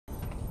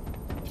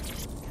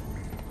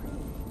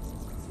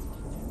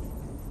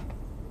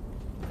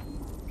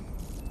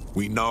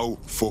We know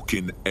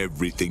fucking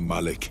everything,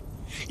 Malik.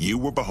 You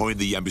were behind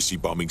the embassy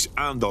bombings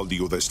and all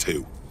the others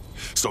too.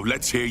 So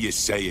let's hear you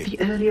say it.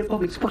 The earlier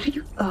bombings, what are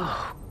you...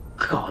 Oh,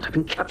 God, I've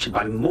been captured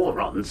by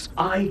morons.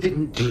 I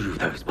didn't do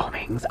those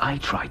bombings. I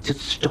tried to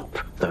stop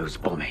those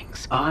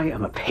bombings. I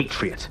am a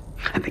patriot,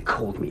 and they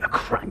called me a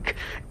crank.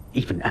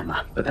 Even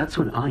Emma. But that's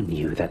when I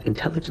knew that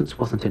intelligence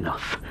wasn't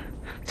enough.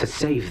 To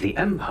save the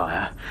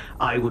Empire,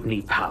 I would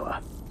need power,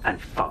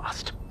 and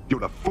fast.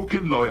 You're a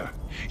fucking liar.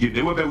 You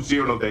knew about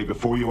Zero Day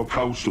before you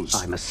approached us.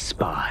 I'm a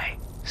spy.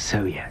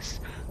 So yes,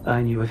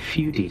 I knew a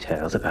few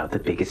details about the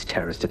biggest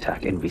terrorist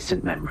attack in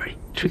recent memory.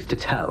 Truth to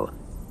tell,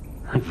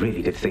 I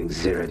really did think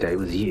Zero Day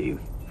was you.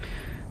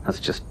 That's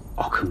just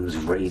Occam's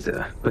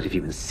razor. But if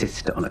you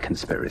insist on a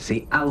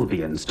conspiracy,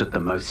 Albion stood the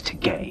most to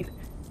gain.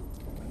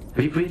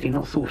 Have you really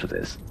not thought of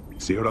this?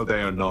 0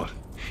 Day or not,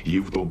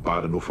 you've done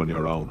bad enough on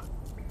your own.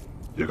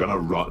 You're gonna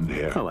rot in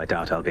here. Oh, I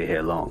doubt I'll be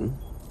here long.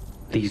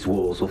 These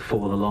walls will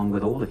fall along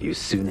with all of you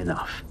soon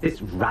enough.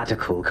 This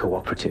radical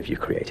cooperative you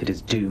created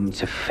is doomed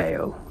to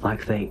fail,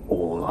 like they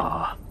all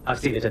are. I've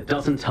seen it a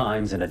dozen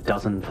times in a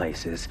dozen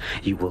places.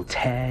 You will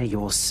tear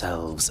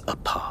yourselves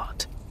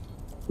apart.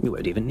 You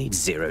won't even need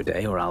 0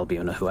 Day or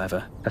Albion or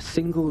whoever. A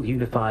single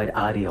unified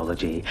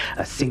ideology,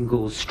 a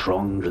single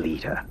strong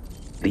leader.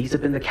 These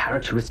have been the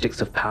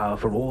characteristics of power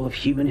for all of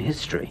human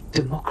history.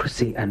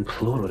 Democracy and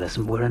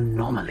pluralism were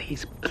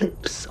anomalies,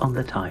 blips on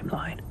the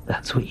timeline.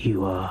 That's what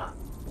you are.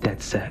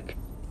 DedSec.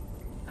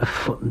 A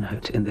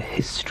footnote in the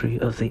history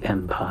of the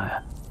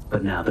Empire.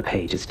 But now the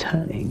page is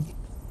turning,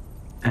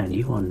 and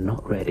you are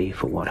not ready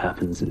for what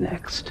happens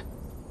next.